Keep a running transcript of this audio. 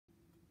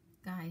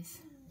Guys,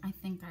 I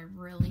think I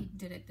really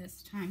did it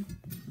this time.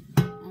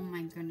 Oh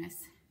my goodness.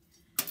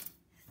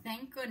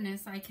 Thank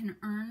goodness I can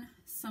earn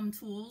some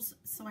tools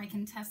so I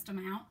can test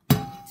them out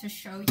to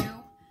show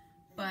you.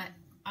 But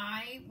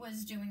I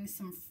was doing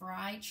some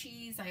fried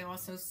cheese. I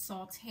also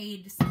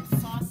sauteed some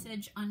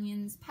sausage,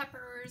 onions,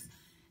 peppers,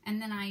 and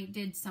then I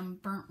did some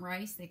burnt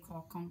rice they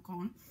call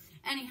con.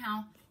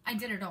 Anyhow, I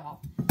did it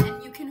all.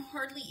 And you can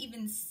hardly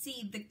even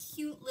see the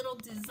cute little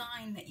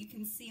design that you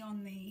can see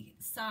on the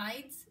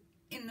sides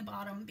in the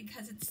bottom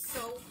because it's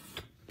so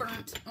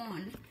burnt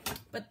on.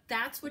 But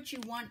that's what you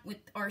want with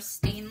our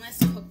stainless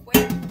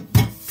cookware.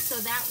 So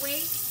that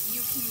way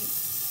you can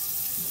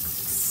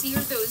sear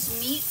those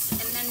meats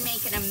and then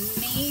make an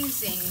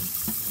amazing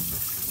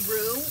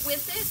roux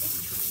with it.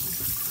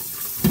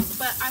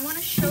 But I want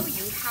to show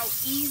you how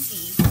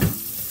easy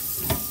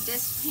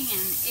this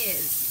pan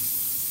is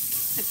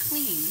to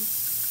clean.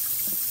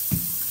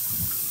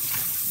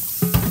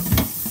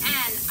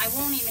 And I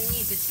won't even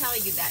need to tell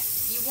you that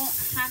you won't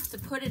have to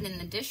put it in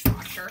the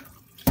dishwasher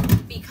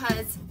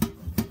because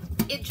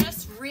it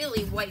just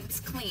really wipes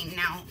clean.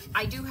 Now,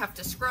 I do have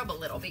to scrub a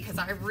little because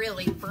I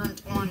really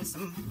burnt on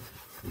some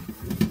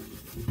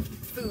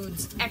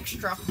foods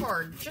extra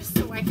hard just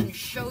so I can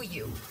show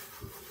you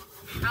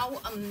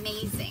how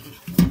amazing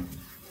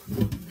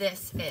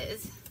this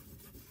is.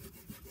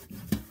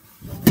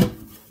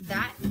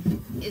 That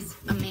is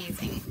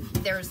amazing.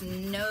 There's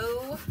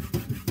no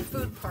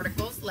food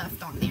particles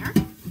left on there.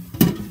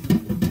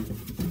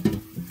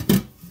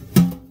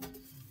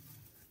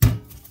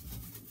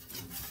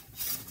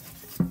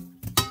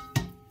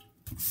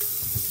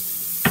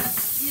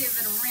 Give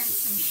it a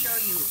rinse and show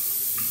you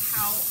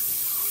how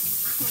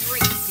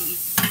crazy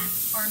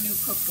our new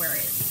cookware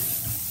is.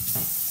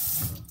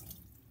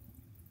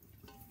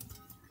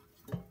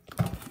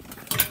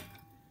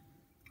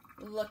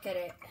 Look at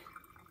it.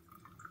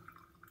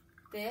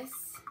 This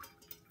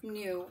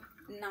new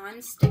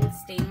non-stick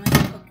stainless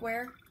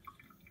cookware,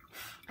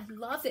 I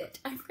love it.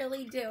 I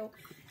really do.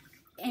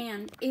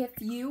 And if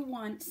you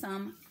want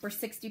some for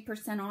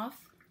 60%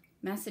 off,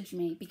 message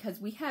me because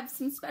we have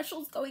some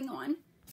specials going on.